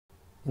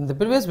In the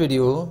previous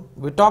video,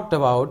 we talked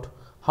about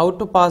how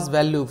to pass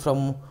value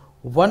from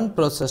one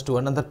process to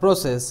another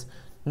process.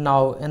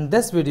 Now in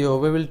this video,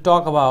 we will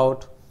talk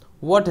about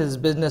what is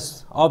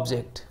business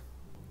object.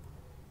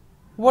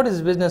 What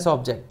is business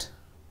object?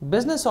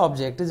 Business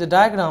object is a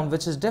diagram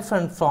which is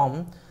different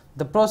from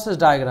the process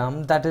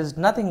diagram, that is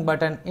nothing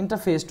but an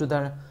interface to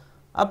the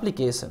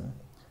application.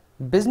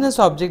 Business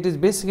object is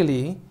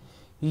basically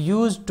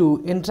used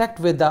to interact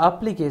with the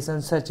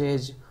application such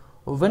as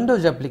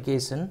Windows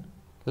application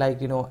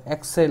like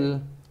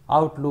Excel,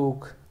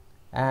 Outlook,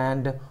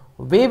 and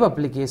web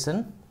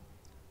application,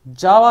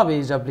 Java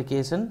based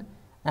application,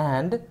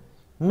 and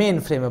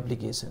mainframe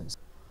applications.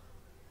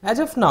 As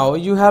of now,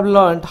 you have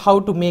learned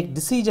how to make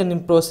decision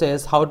in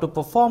process, how to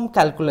perform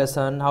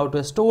calculation, how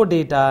to store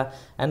data,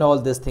 and all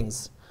these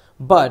things.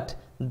 But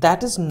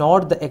that is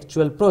not the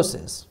actual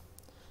process.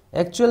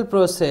 Actual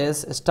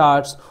process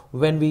starts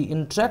when we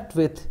interact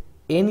with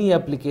any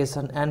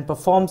application and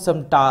perform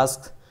some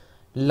tasks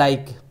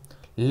like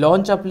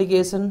launch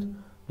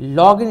application,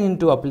 login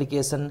into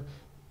application,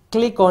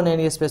 click on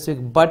any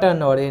specific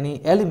button or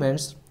any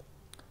elements,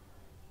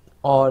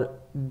 or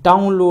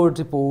download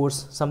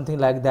reports, something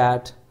like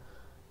that,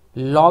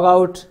 log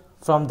out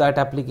from that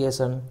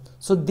application.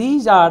 So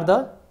these are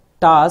the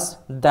tasks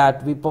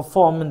that we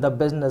perform in the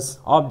business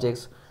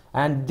objects,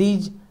 and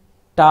these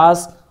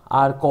tasks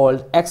are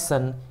called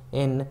action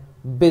in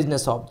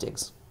business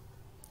objects.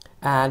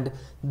 And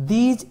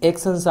these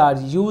actions are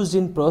used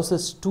in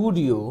Process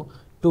Studio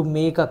to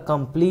make a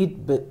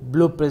complete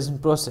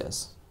BluePrism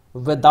process.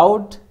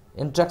 Without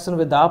interaction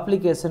with the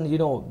application,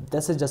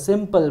 this is a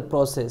simple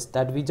process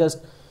that we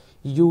just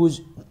use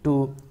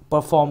to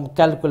perform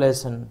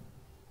calculation.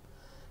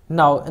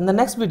 Now in the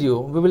next video,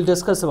 we will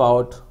discuss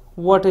about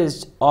what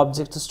is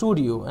Object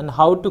Studio and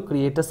how to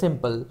create a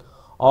simple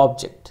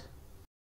object.